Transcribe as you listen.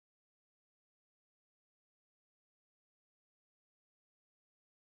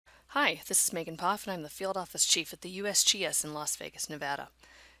Hi, this is Megan Poff and I'm the Field Office Chief at the USGS in Las Vegas, Nevada.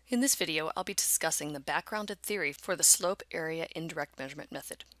 In this video, I'll be discussing the backgrounded theory for the slope area indirect measurement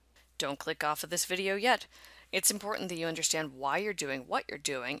method. Don't click off of this video yet. It's important that you understand why you're doing what you're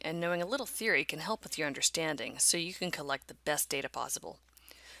doing, and knowing a little theory can help with your understanding so you can collect the best data possible.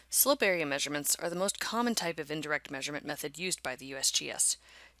 Slope area measurements are the most common type of indirect measurement method used by the USGS.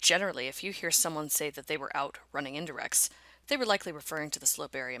 Generally, if you hear someone say that they were out running indirects, they were likely referring to the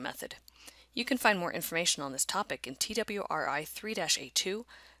slope area method. You can find more information on this topic in TWRI 3-A2,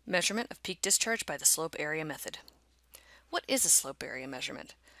 Measurement of Peak Discharge by the Slope Area Method. What is a slope area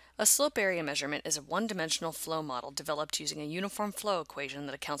measurement? A slope area measurement is a one-dimensional flow model developed using a uniform flow equation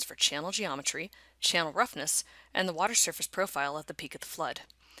that accounts for channel geometry, channel roughness, and the water surface profile at the peak of the flood.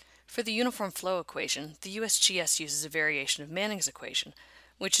 For the uniform flow equation, the USGS uses a variation of Manning's equation,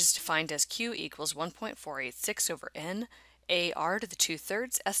 which is defined as Q equals 1.486 over N AR to the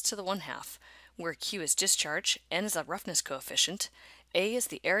 2/3, S to the 1/2, where Q is discharge, N is the roughness coefficient, A is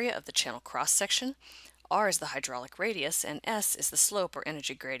the area of the channel cross-section, R is the hydraulic radius, and S is the slope or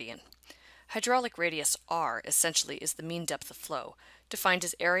energy gradient. Hydraulic radius R essentially is the mean depth of flow, defined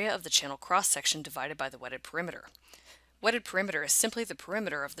as area of the channel cross-section divided by the wetted perimeter. Wetted perimeter is simply the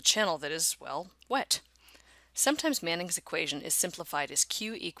perimeter of the channel that is, well, wet. Sometimes Manning's equation is simplified as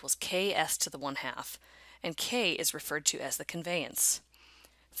Q equals KS to the 1/2, and K is referred to as the conveyance.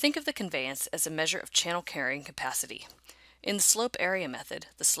 Think of the conveyance as a measure of channel carrying capacity. In the slope area method,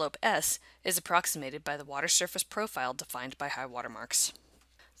 the slope S is approximated by the water surface profile defined by high water marks.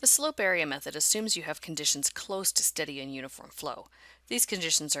 The slope area method assumes you have conditions close to steady and uniform flow. These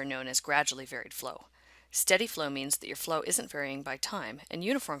conditions are known as gradually varied flow. Steady flow means that your flow isn't varying by time, and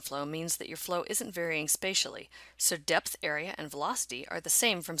uniform flow means that your flow isn't varying spatially, so depth, area, and velocity are the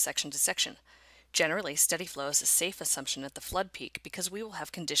same from section to section. Generally, steady flow is a safe assumption at the flood peak because we will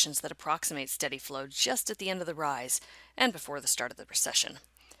have conditions that approximate steady flow just at the end of the rise and before the start of the recession.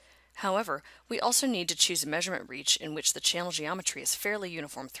 However, we also need to choose a measurement reach in which the channel geometry is fairly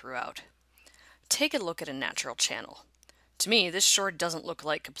uniform throughout. Take a look at a natural channel. To me, this sure doesn't look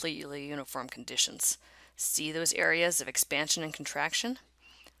like completely uniform conditions. See those areas of expansion and contraction?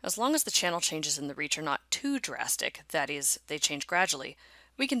 As long as the channel changes in the reach are not too drastic, that is, they change gradually,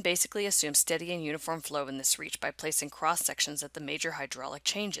 we can basically assume steady and uniform flow in this reach by placing cross-sections at the major hydraulic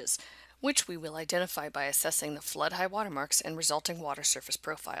changes, which we will identify by assessing the flood high water marks and resulting water surface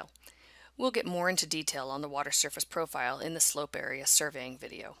profile. We'll get more into detail on the water surface profile in the slope area surveying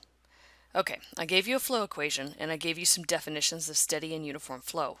video. Okay, I gave you a flow equation and I gave you some definitions of steady and uniform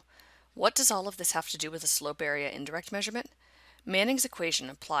flow. What does all of this have to do with a slope area indirect measurement? Manning's equation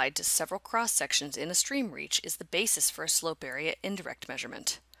applied to several cross-sections in a stream reach is the basis for a slope area indirect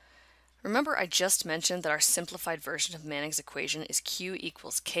measurement. Remember I just mentioned that our simplified version of Manning's equation is Q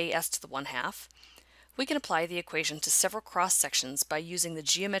equals KS to the 1/2? We can apply the equation to several cross-sections by using the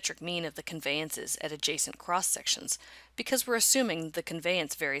geometric mean of the conveyances at adjacent cross-sections, because we're assuming the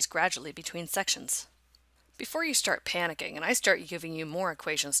conveyance varies gradually between sections. Before you start panicking and I start giving you more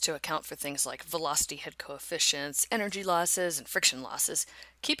equations to account for things like velocity head coefficients, energy losses, and friction losses,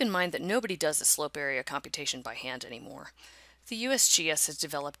 keep in mind that nobody does a slope area computation by hand anymore. The USGS has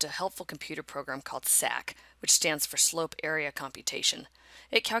developed a helpful computer program called SAC, which stands for Slope Area Computation.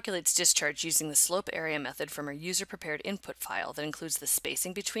 It calculates discharge using the slope area method from a user-prepared input file that includes the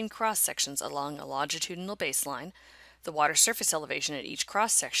spacing between cross-sections along a longitudinal baseline, the water surface elevation at each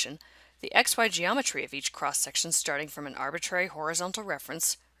cross-section, the XY geometry of each cross-section starting from an arbitrary horizontal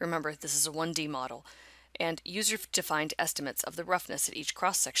reference, remember this is a 1D model, and user-defined estimates of the roughness at each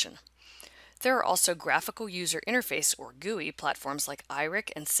cross-section. There are also graphical user interface or GUI platforms like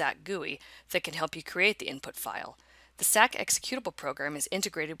IRIC and SAC GUI that can help you create the input file. The SAC executable program is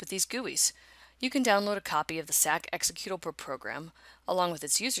integrated with these GUIs. You can download a copy of the SAC executable program along with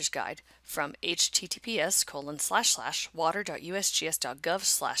its user's guide from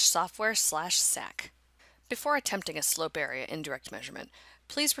https://water.usgs.gov/software/SAC. Before attempting a slope area indirect measurement,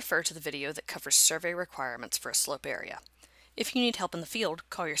 please refer to the video that covers survey requirements for a slope area. If you need help in the field,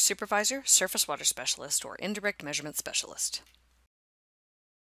 call your supervisor, surface water specialist, or indirect measurement specialist.